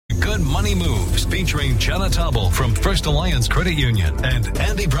Good Money Moves, featuring Jenna Taubel from First Alliance Credit Union and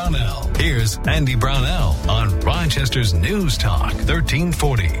Andy Brownell. Here's Andy Brownell on Rochester's News Talk,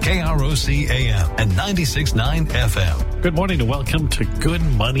 1340 KROC AM and 96.9 FM. Good morning and welcome to Good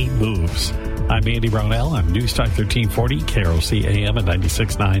Money Moves. I'm Andy Brownell on News Talk 1340 KROC AM and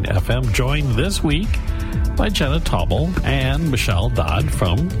 96.9 FM. Joined this week by Jenna Taubel and Michelle Dodd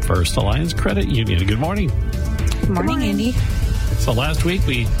from First Alliance Credit Union. Good morning. Good morning, Andy. So last week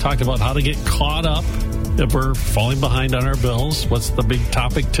we talked about how to get caught up if we're falling behind on our bills. What's the big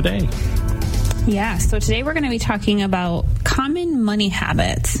topic today? Yeah, so today we're going to be talking about common money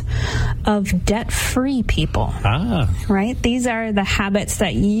habits of debt-free people. Right? These are the habits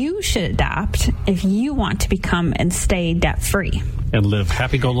that you should adopt if you want to become and stay debt-free. And live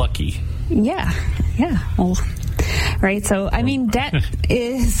happy-go-lucky. Yeah. Well, right, so I mean, debt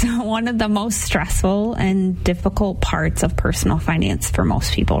is one of the most stressful and difficult parts of personal finance for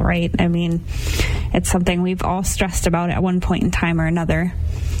most people, right? I mean, it's something we've all stressed about at one point in time or another.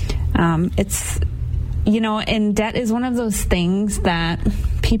 And debt is one of those things that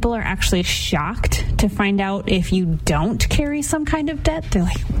people are actually shocked to find out if you don't carry some kind of debt. They're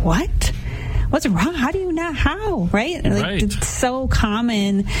like, what? What's wrong? How do you not? How? Right? Right. It's so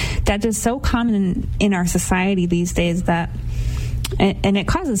common. That is so common in our society these days that, and it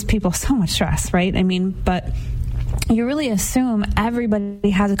causes people so much stress, right? I mean, but you really assume everybody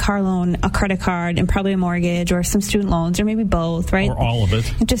has a car loan, a credit card, and probably a mortgage or some student loans, or maybe both, right? Or all of it.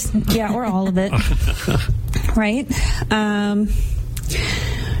 Or all of it. Right?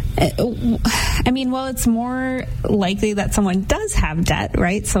 It's more likely that someone does have debt,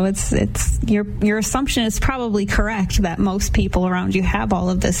 right? So it's your assumption is probably correct that most people around you have all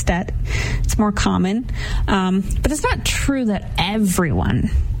of this debt. It's more common. But it's not true that everyone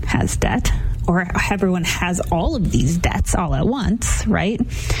has debt or everyone has all of these debts all at once, right?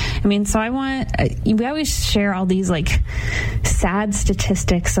 I mean, so we always share all these like sad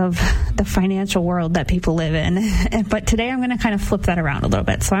statistics of the financial world that people live in. But today I'm going to kind of flip that around a little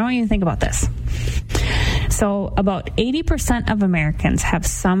bit. So I want you to think about this. So about 80% of Americans have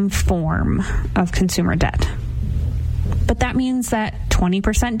some form of consumer debt. But that means that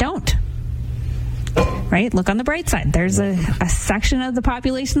 20% don't. Right? Look on the bright side. There's a section of the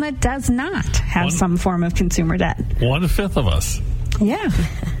population that does not have some form of consumer debt. 1/5 of us. Yeah.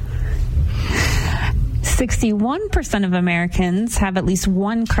 61% of Americans have at least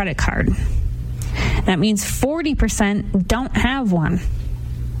one credit card. That means 40% don't have one.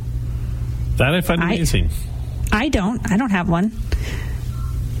 That I find amazing. I don't have one.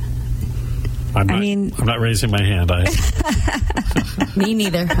 I'm not raising my hand. Me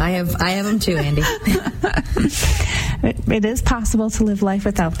neither. I have them too, Andy. It is possible to live life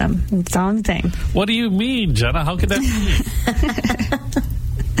without them. It's all I'm saying. What do you mean, Jenna? How could that be?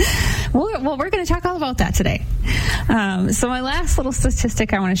 Well, we're going to talk all about that today. So my last little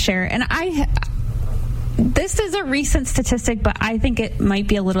statistic I want to share, and this is a recent statistic, but I think it might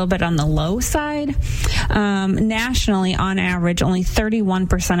be a little bit on the low side. Nationally, on average, only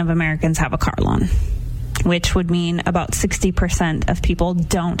 31% of Americans have a car loan, which would mean about 60% of people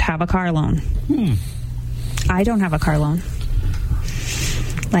don't have a car loan. I don't have a car loan.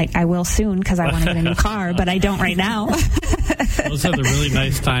 Like, I will soon because I want to get a new car, but I don't right now. Those are the really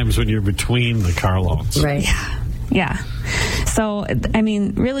nice times when you're between the car loans. Right. Yeah. So, I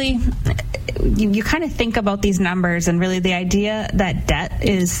mean, really, you kind of think about these numbers and really the idea that debt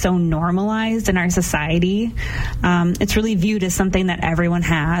is so normalized in our society. It's really viewed as something that everyone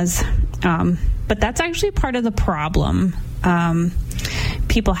has. But that's actually part of the problem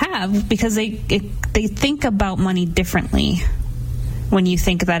people have because they think about money differently when you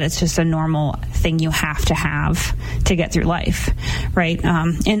think that it's just a normal thing you have to get through life, right?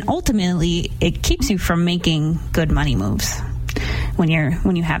 And ultimately, it keeps you from making good money moves when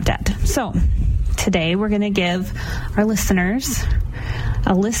you have debt. So today we're going to give our listeners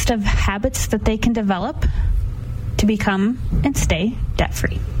a list of habits that they can develop to become and stay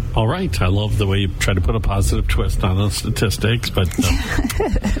debt-free. All right. I love the way you try to put a positive twist on the statistics, but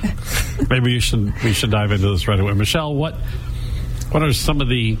maybe we should dive into this right away. Michelle, what are some of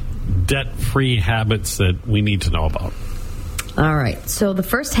the debt-free habits that we need to know about? All right. So the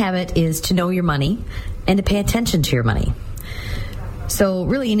first habit is to know your money and to pay attention to your money. So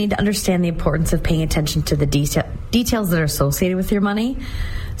really, you need to understand the importance of paying attention to the details that are associated with your money.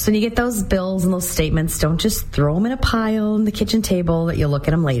 So when you get those bills and those statements, don't just throw them in a pile on the kitchen table that you'll look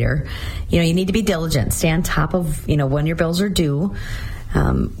at them later. You need to be diligent. Stay on top of, when your bills are due.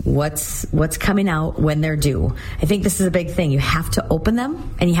 what's coming out when they're due. I think this is a big thing. You have to open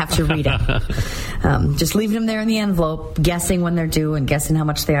them and you have to read it. Just leaving them there in the envelope, guessing when they're due and guessing how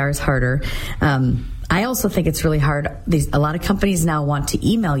much they are is harder. I also think it's really hard. A lot of companies now want to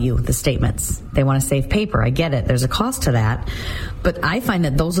email you the statements. They want to save paper. I get it. There's a cost to that. But I find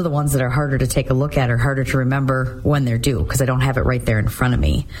that those are the ones that are harder to take a look at or harder to remember when they're due because I don't have it right there in front of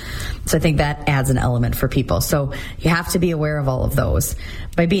me. So I think that adds an element for people. So you have to be aware of all of those.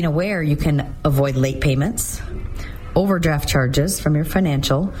 By being aware, you can avoid late payments, overdraft charges from your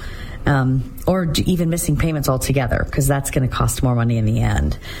financial, or even missing payments altogether because that's going to cost more money in the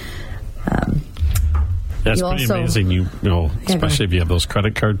end. That's pretty amazing. You know, especially if you have those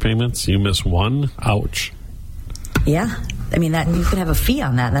credit card payments, you miss one, ouch. Yeah. I mean, that you can have a fee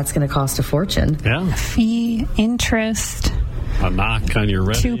on that, and that's going to cost a fortune. Yeah. Fee, interest. A knock on your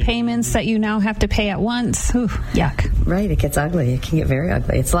rent. 2 payments that you now have to pay at once. Ooh, yuck. Right. It gets ugly. It can get very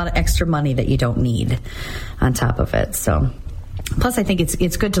ugly. It's a lot of extra money that you don't need on top of it. So, plus, I think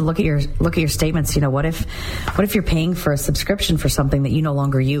it's good to look at your statements. You know, what if you're paying for a subscription for something that you no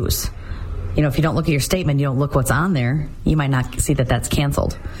longer use? You know, if you don't look at your statement, you don't look what's on there, you might not see that that's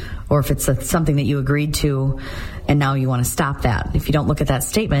canceled. Or if it's something that you agreed to and now you want to stop that. If you don't look at that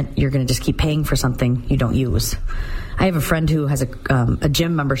statement, you're going to just keep paying for something you don't use. I have a friend who has a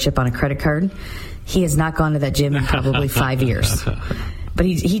gym membership on a credit card. He has not gone to that gym in probably 5 years. But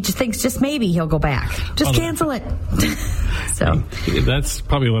he just thinks just maybe he'll go back. Just cancel it. So that's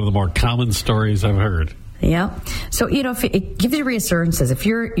probably one of the more common stories I've heard. Yeah. So, you know, if it gives you reassurances. If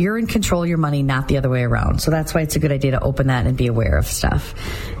you're in control of your money, not the other way around. So that's why it's a good idea to open that and be aware of stuff.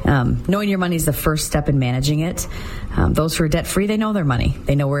 Knowing your money is the first step in managing it. Those who are debt-free, they know their money.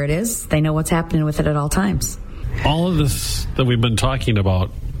 They know where it is. They know what's happening with it at all times. All of this that we've been talking about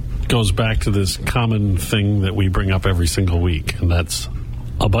goes back to this common thing that we bring up every single week, and that's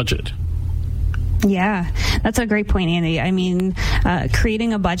a budget. Yeah, that's a great point, Andy. I mean,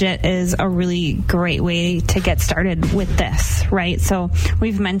 creating a budget is a really great way to get started with this, right? So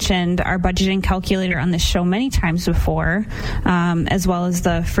we've mentioned our budgeting calculator on this show many times before, as well as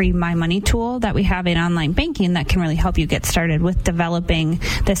the free My Money tool that we have in online banking that can really help you get started with developing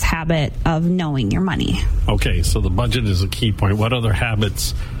this habit of knowing your money. Okay, so the budget is a key point. What other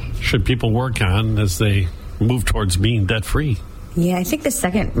habits should people work on as they move towards being debt-free? Yeah, I think the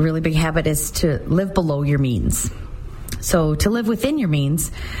second really big habit is to live below your means. So to live within your means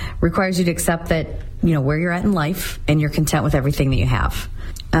requires you to accept that, you know, where you're at in life and you're content with everything that you have.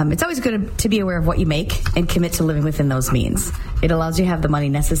 It's always good to be aware of what you make and commit to living within those means. It allows you to have the money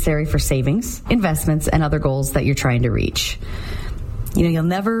necessary for savings, investments, and other goals that you're trying to reach. You know,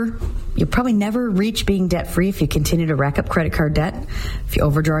 you'll probably never reach being debt-free if you continue to rack up credit card debt, if you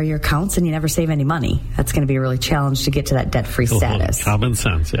overdraw your accounts and you never save any money. That's going to be a really challenge to get to that debt-free status. Common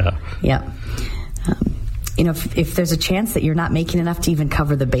sense, yeah. Yeah. You know, if there's a chance that you're not making enough to even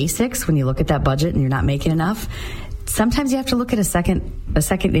cover the basics when you look at that budget and you're not making enough, sometimes you have to look at a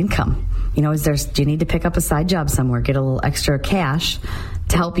second income. You know, do you need to pick up a side job somewhere, get a little extra cash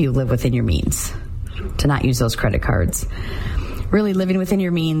to help you live within your means, to not use those credit cards. Really, living within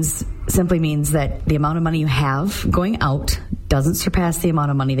your means simply means that the amount of money you have going out doesn't surpass the amount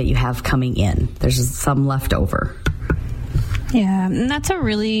of money that you have coming in. There's some left over. Yeah, and that's a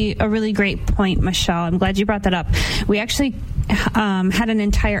really great point, Michelle. I'm glad you brought that up. We actually had an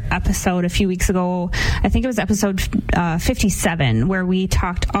entire episode a few weeks ago. I think it was episode 57, where we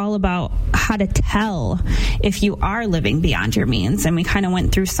talked all about how to tell if you are living beyond your means, and we kind of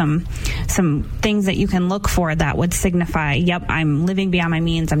went through some things that you can look for that would signify, yep, I'm living beyond my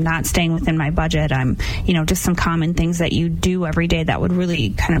means. I'm not staying within my budget. I'm, you know, just some common things that you do every day that would really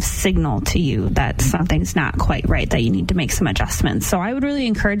kind of signal to you that something's not quite right, that you need to make some adjustments. So I would really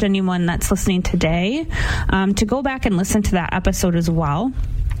encourage anyone that's listening today to go back and listen to that episode as well.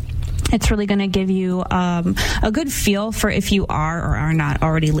 It's really going to give you a good feel for if you are or are not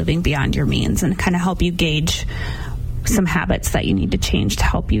already living beyond your means, and kind of help you gauge some habits that you need to change to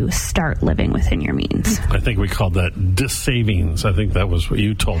help you start living within your means. I think we called that dissavings. I think that was what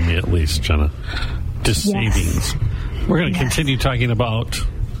you told me, at least, Jenna. Dissavings. Yes. We're going to continue talking about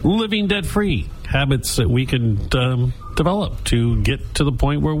living debt-free, habits that we can develop to get to the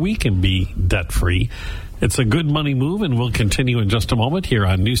point where we can be debt-free. It's a good money move, and we'll continue in just a moment here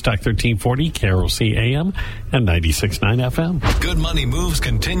on Newstalk 1340, KROC AM, and 96.9 FM. Good Money Moves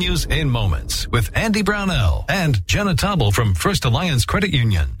continues in moments with Andy Brownell and Jenna Taubel from First Alliance Credit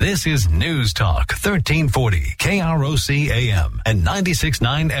Union. This is News Talk 1340, KROC AM, and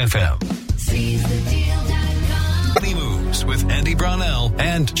 96.9 FM. SeizeTheDeal.com. Money Moves. Moves with Andy Brownell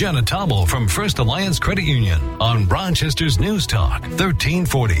and Jenna Taubel from First Alliance Credit Union on Rochester's News Talk,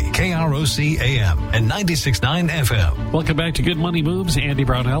 1340 KROC AM and 96.9 FM. Welcome back to Good Money Moves. Andy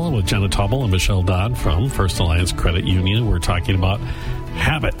Brownell with Jenna Taubel and Michelle Dodd from First Alliance Credit Union. We're talking about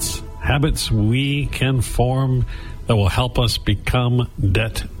habits we can form that will help us become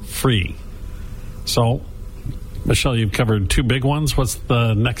debt-free. So, Michelle, you've covered two big ones. What's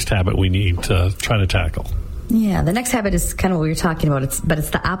the next habit we need to try to tackle? Yeah, the next habit is kind of what we were talking about, but it's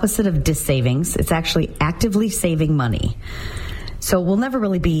the opposite of dis-savings. It's actually actively saving money. So we'll never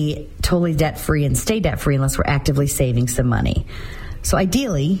really be totally debt-free and stay debt-free unless we're actively saving some money. So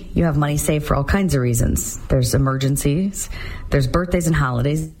ideally, you have money saved for all kinds of reasons. There's emergencies, there's birthdays and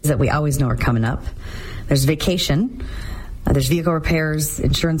holidays that we always know are coming up, there's vacation, there's vehicle repairs,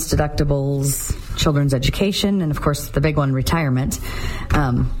 insurance deductibles, children's education, and of course the big one, retirement.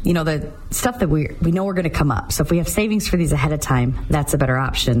 The stuff that we know are going to come up. So if we have savings for these ahead of time, that's a better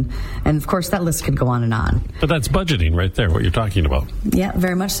option. And of course that list could go on and on. But that's budgeting right there, what you're talking about. Yeah,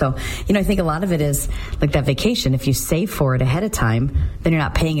 very much so. I think a lot of it is like that vacation. If you save for it ahead of time, then you're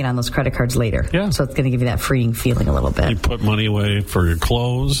not paying it on those credit cards later. Yeah. So it's going to give you that freeing feeling a little bit. You put money away for your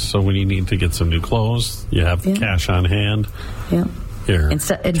clothes, so when you need to get some new clothes, you have cash on hand. Yeah.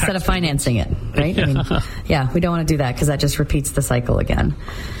 Instead of financing it, right? Yeah. We don't want to do that because that just repeats the cycle again.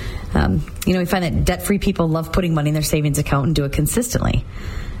 We find that debt-free people love putting money in their savings account and do it consistently.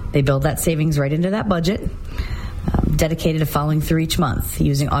 They build that savings right into that budget, dedicated to following through each month.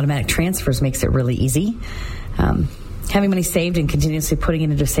 Using automatic transfers makes it really easy. Having money saved and continuously putting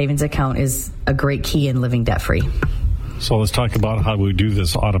it into a savings account is a great key in living debt-free. So let's talk about how we do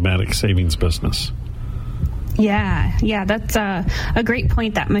this automatic savings business. Yeah, that's a great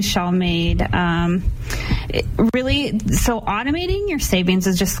point that Michelle made. So automating your savings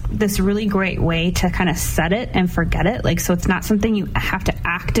is just this really great way to kind of set it and forget it. So it's not something you have to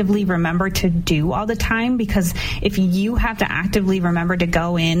actively remember to do all the time, because if you have to actively remember to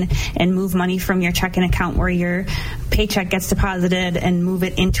go in and move money from your checking account where your paycheck gets deposited and move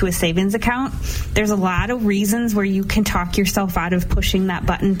it into a savings account, there's a lot of reasons where you can talk yourself out of pushing that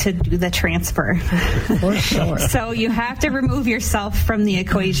button to do the transfer. For sure. So you have to remove yourself from the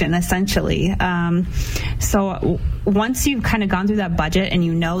equation, essentially. So once you've kind of gone through that budget and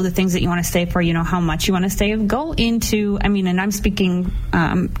you know the things that you want to save for, you know how much you want to save, go into, and I'm speaking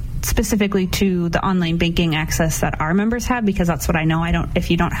specifically to the online banking access that our members have, because that's what I know. If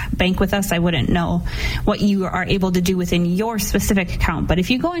you don't bank with us, I wouldn't know what you are able to do within your specific account. But if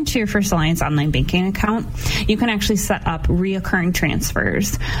you go into your First Alliance online banking account, you can actually set up reoccurring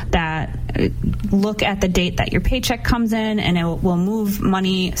transfers that look at the date that your paycheck comes in, and it will move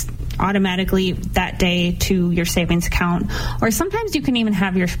money automatically that day to your savings account. Or sometimes you can even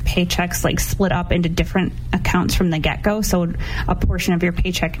have your paychecks split up into different accounts from the get-go, so a portion of your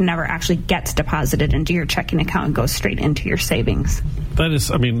paycheck never actually gets deposited into your checking account and goes straight into your savings. That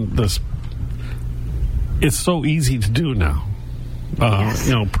is, it's so easy to do now.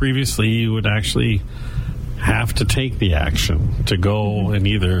 Yes. Previously you would actually have to take the action to go and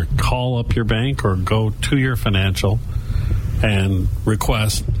either call up your bank or go to your financial and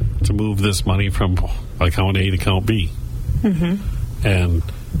request to move this money from account A to account B. Mm-hmm. And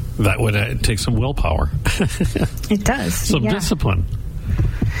that would take some willpower. It does. Some discipline.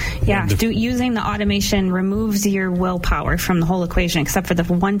 Yeah, using the automation removes your willpower from the whole equation, except for the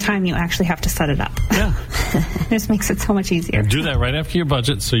one time you actually have to set it up. Yeah. It just makes it so much easier. And do that right after your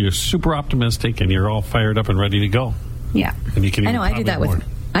budget, so you're super optimistic and you're all fired up and ready to go. Yeah. And you can I know, I do that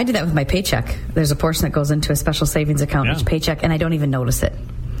with my paycheck. There's a portion that goes into a special savings account each paycheck, and I don't even notice it.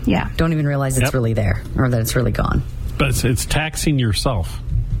 Yeah. Don't even realize it's really there or that it's really gone. But it's taxing yourself.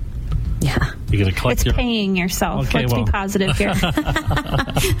 Yeah. You're going to collect It's paying yourself. Okay, Let's be positive here.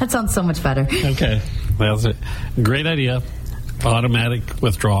 That sounds so much better. Okay. That's a great idea. Automatic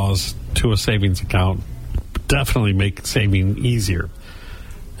withdrawals to a savings account definitely make saving easier.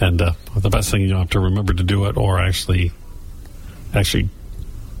 And the best thing, you don't have to remember to do it or actually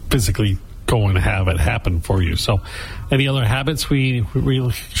physically go and have it happen for you. So any other habits we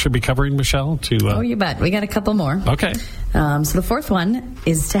should be covering, Michelle? Oh, you bet. We got a couple more. Okay. So the fourth one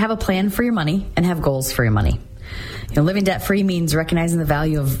is to have a plan for your money and have goals for your money. Living debt-free means recognizing the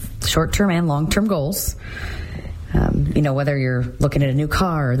value of short-term and long-term goals. Whether you're looking at a new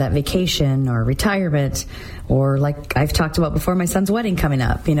car or that vacation or retirement, or like I've talked about before, my son's wedding coming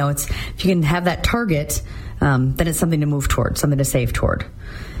up. It's if you can have that target, then it's something to move toward, something to save toward.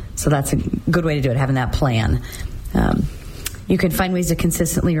 So that's a good way to do it, having that plan. You can find ways to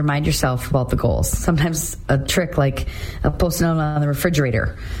consistently remind yourself about the goals. Sometimes a trick like a post-it note on the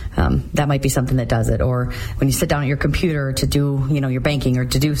refrigerator, that might be something that does it. Or when you sit down at your computer to do, your banking or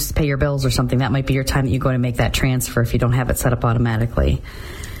to pay your bills or something, that might be your time that you go to make that transfer if you don't have it set up automatically.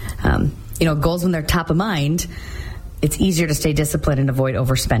 Goals when they're top of mind, it's easier to stay disciplined and avoid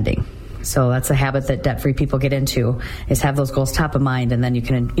overspending. So that's a habit that debt-free people get into, is have those goals top of mind, and then you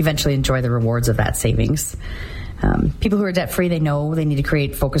can eventually enjoy the rewards of that savings. People who are debt-free, they know they need to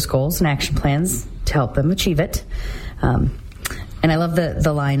create focused goals and action plans to help them achieve it. And I love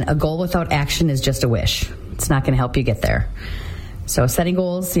the line, a goal without action is just a wish. It's not going to help you get there. So setting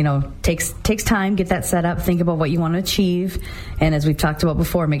goals, takes time. Get that set up. Think about what you want to achieve. And as we've talked about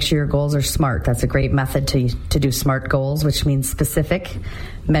before, make sure your goals are SMART. That's a great method to do SMART goals, which means specific,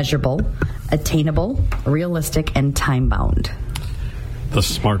 measurable, attainable, realistic, and time-bound. The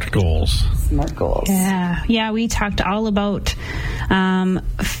SMART goals. SMART goals. Yeah, we talked all about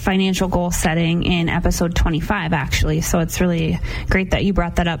financial goal setting in episode 25, actually. So it's really great that you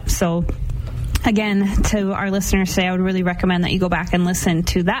brought that up. So again, to our listeners today, I would really recommend that you go back and listen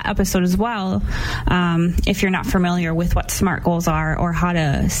to that episode as well, if you're not familiar with what SMART goals are or how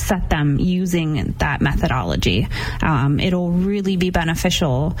to set them using that methodology. It'll really be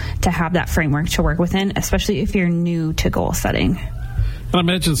beneficial to have that framework to work within, especially if you're new to goal setting. And I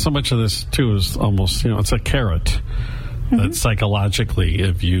imagine so much of this, too, is almost, it's a carrot. That psychologically,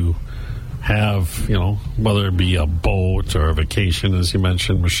 if you have, whether it be a boat or a vacation, as you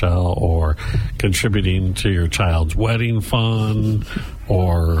mentioned, Michelle, or contributing to your child's wedding fund,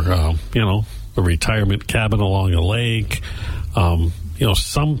 or, a retirement cabin along a lake,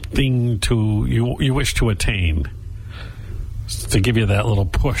 something you wish to attain, to give you that little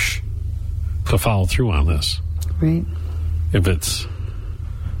push to follow through on this. Right. If it's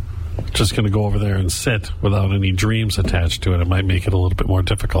just going to go over there and sit without any dreams attached to it, it might make it a little bit more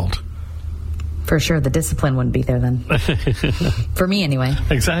difficult. For sure, the discipline wouldn't be there then. For me, anyway.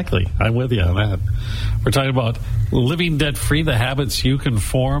 Exactly. I'm with you on that. We're talking about living debt-free, the habits you can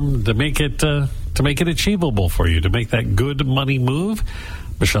form to make it achievable for you, to make that good money move.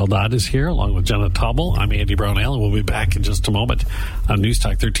 Michelle Dodd is here, along with Jenna Taubel. I'm Andy Brownell, and we'll be back in just a moment on News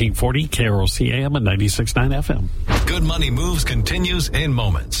Talk 1340, KROC AM and 96.9 FM. Good Money Moves continues in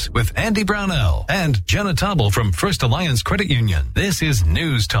moments with Andy Brownell and Jenna Taubel from First Alliance Credit Union. This is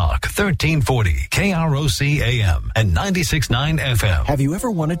News Talk 1340, KROC AM and 96.9 FM. Have you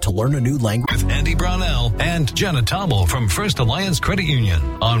ever wanted to learn a new language? With Andy Brownell and Jenna Taubel from First Alliance Credit Union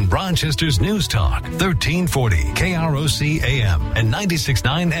on Rochester's News Talk 1340, KROC AM and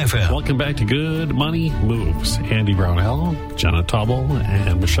 96.9 FM. Welcome back to Good Money Moves. Andy Brownell, Jenna Taubel,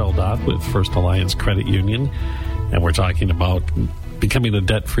 and Michelle Dodd with First Alliance Credit Union. And we're talking about becoming a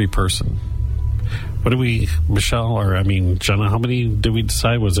debt-free person. What do we, Jenna, how many did we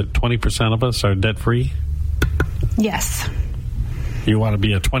decide? Was it 20% of us are debt-free? Yes. You want to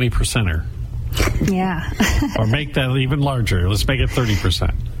be a 20%er? Yeah. Or make that even larger. Let's make it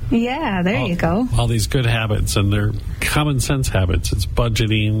 30%. Yeah, there you go. All these good habits, and they're common sense habits. It's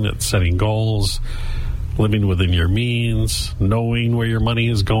budgeting, it's setting goals, living within your means, knowing where your money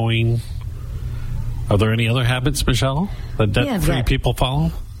is going. Are there any other habits, Michelle, that debt-free people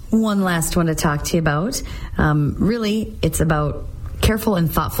follow? One last one to talk to you about. Really, it's about careful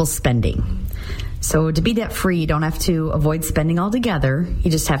and thoughtful spending. So to be debt-free, you don't have to avoid spending altogether. You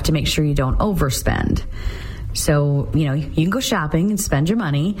just have to make sure you don't overspend. So, you can go shopping and spend your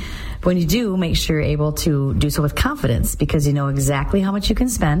money. But when you do, make sure you're able to do so with confidence, because you know exactly how much you can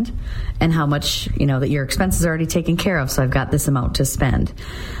spend and how much, that your expenses are already taken care of. So I've got this amount to spend.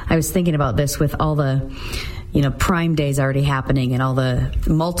 I was thinking about this with all the, Prime Days already happening and all the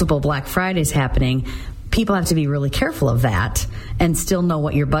multiple Black Fridays happening. People have to be really careful of that and still know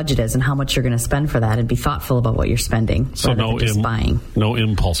what your budget is and how much you're going to spend for that, and be thoughtful about what you're spending. So no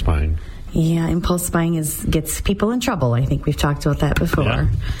impulse buying. Yeah, impulse buying gets people in trouble. I think we've talked about that before. Yeah.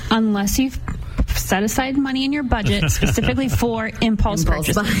 Unless you've set aside money in your budget specifically for impulse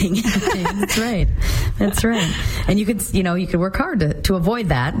purchasing. Buying. That's right. And you could work hard to avoid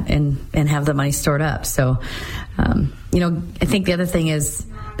that and have the money stored up. So, I think the other thing is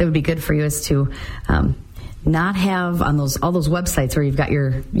that would be good for you is to not have on all those websites where you've got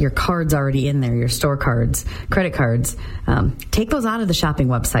your cards already in there, your store cards, credit cards. Take those out of the shopping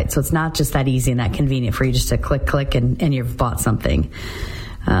website, so it's not just that easy and that convenient for you just to click and you've bought something.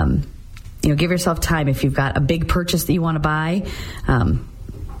 Give yourself time. If you've got a big purchase that you want to buy,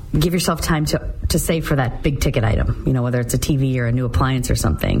 give yourself time to save for that big ticket item, whether it's a TV or a new appliance or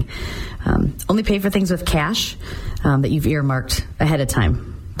something. Only pay for things with cash that you've earmarked ahead of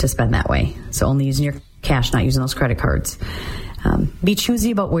time to spend that way. So only using your cash, not using those credit cards. Be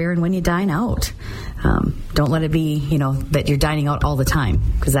choosy about where and when you dine out. Don't let it be, that you're dining out all the time,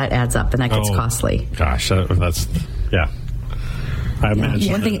 because that adds up and that gets costly. Gosh, that's, yeah. I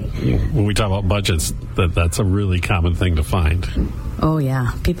imagine when we talk about budgets, that's a really common thing to find. Oh,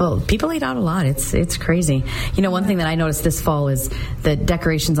 yeah. People eat out a lot. It's crazy. One thing that I noticed this fall is the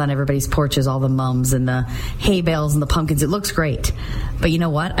decorations on everybody's porches, all the mums and the hay bales and the pumpkins. It looks great. But you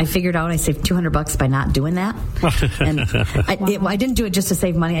know what? I figured out I saved $200 by not doing that. And I didn't do it just to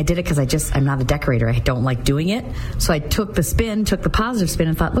save money. I did it because I'm not a decorator. I don't like doing it. So I took the positive spin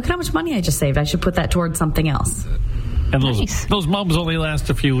and thought, look at how much money I just saved. I should put that towards something else. And those mums only last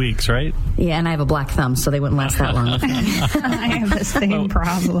a few weeks, right? Yeah, and I have a black thumb, so they wouldn't last that long with me. I have the same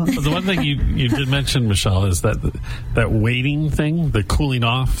problem. The one thing you did mention, Michelle, is that waiting thing, the cooling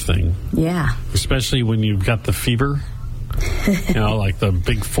off thing. Yeah. Especially when you've got the fever. Like the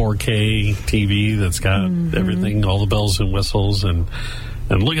big 4K TV that's got everything, all the bells and whistles, and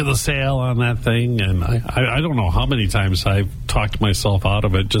look at the sale on that thing. And I don't know how many times I've talked myself out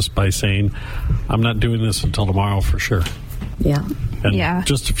of it just by saying, I'm not doing this until tomorrow for sure. Yeah. And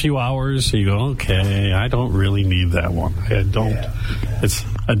just a few hours, you go, okay, I don't really need that one. I don't.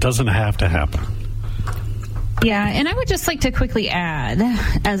 It doesn't have to happen. Yeah, and I would just like to quickly add,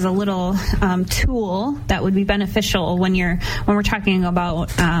 as a little tool that would be beneficial when we're talking about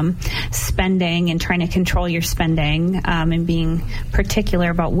spending and trying to control your spending, and being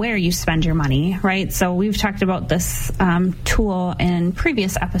particular about where you spend your money, right? So we've talked about this tool in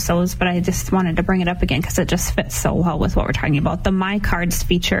previous episodes, but I just wanted to bring it up again because it just fits so well with what we're talking about. The My Cards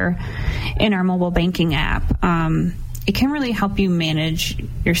feature in our mobile banking app. It can really help you manage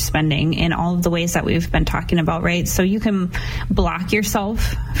your spending in all of the ways that we've been talking about, right? So you can block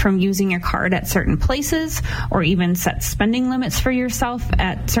yourself from using your card at certain places, or even set spending limits for yourself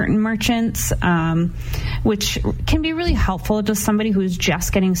at certain merchants, which can be really helpful to somebody who's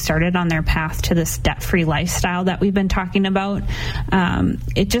just getting started on their path to this debt-free lifestyle that we've been talking about.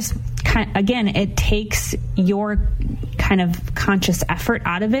 It just it takes your kind of conscious effort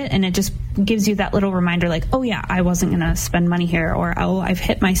out of it, and it just gives you that little reminder, like, oh yeah, I wasn't going to spend money here, or oh, I've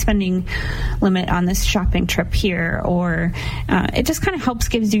hit my spending limit on this shopping trip here, or it just kind of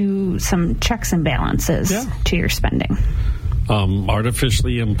gives you some checks and balances to your spending.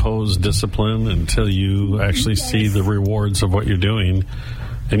 Artificially imposed discipline until you actually see the rewards of what you're doing,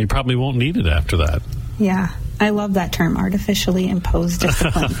 and you probably won't need it after that. Yeah. I love that term, artificially imposed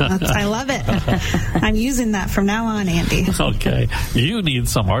discipline. I love it. I'm using that from now on, Andy. Okay. You need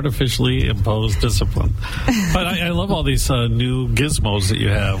some artificially imposed discipline. But I love all these new gizmos that you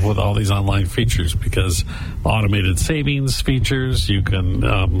have with all these online features, because automated savings features, you can...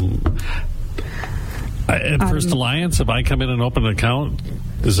 at First Alliance, if I come in and open an account,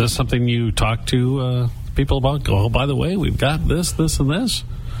 is this something you talk to people about? Oh, by the way, we've got this, and this.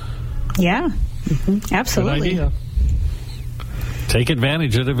 Yeah. Mm-hmm. Absolutely. Good idea. Take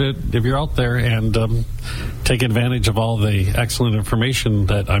advantage of it if you're out there, and take advantage of all the excellent information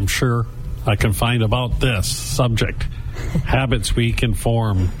that I'm sure I can find about this subject. Habits we can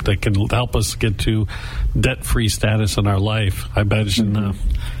form that can help us get to debt-free status in our life. I imagine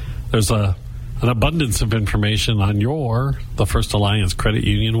there's an abundance of information on the First Alliance Credit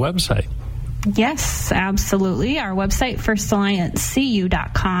Union website. Yes, absolutely. Our website,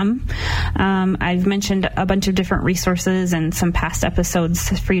 firstalliancecu.com. I've mentioned a bunch of different resources and some past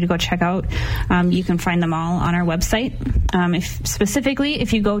episodes for you to go check out. You can find them all on our website.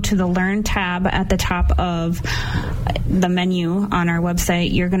 If you go to the Learn tab at the top of the menu on our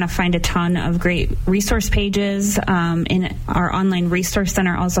website, you're going to find a ton of great resource pages. In our online resource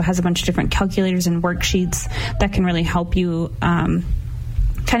center also has a bunch of different calculators and worksheets that can really help you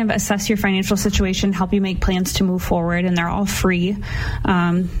kind of assess your financial situation, help you make plans to move forward, and they're all free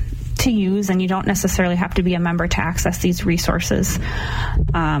to use, and you don't necessarily have to be a member to access these resources.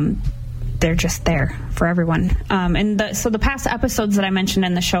 They're just there for everyone. So the past episodes that I mentioned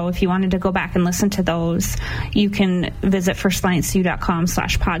in the show, if you wanted to go back and listen to those, you can visit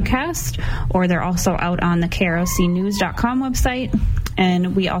firstallianceu.com/podcast, or they're also out on the krocnews.com website.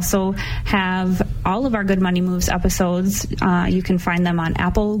 And we also have all of our Good Money Moves episodes. You can find them on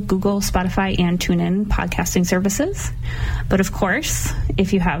Apple, Google, Spotify, and TuneIn podcasting services. But of course,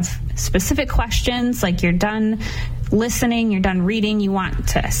 if you have specific questions, like you're done listening, you're done reading, you want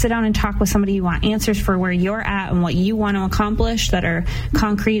to sit down and talk with somebody, you want answers for where you're at and what you want to accomplish that are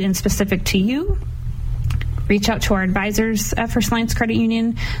concrete and specific to you, reach out to our advisors at First Alliance Credit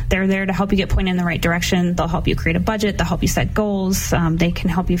Union. They're there to help you get pointed in the right direction. They'll help you create a budget. They'll help you set goals. They can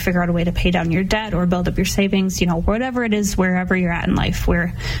help you figure out a way to pay down your debt or build up your savings. Whatever it is, wherever you're at in life,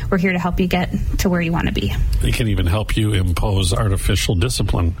 we're here to help you get to where you want to be. They can even help you impose artificial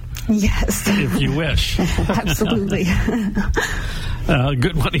discipline. Yes. If you wish. Absolutely.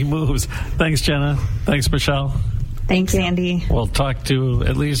 Good money moves. Thanks, Jenna. Thanks, Michelle. Thanks, Andy. We'll talk to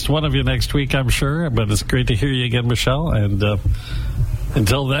at least one of you next week, I'm sure. But it's great to hear you again, Michelle. And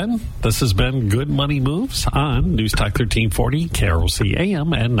until then, this has been Good Money Moves on News Talk 1340, KROC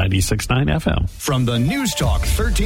AM and 96.9 FM. From the News Talk 13.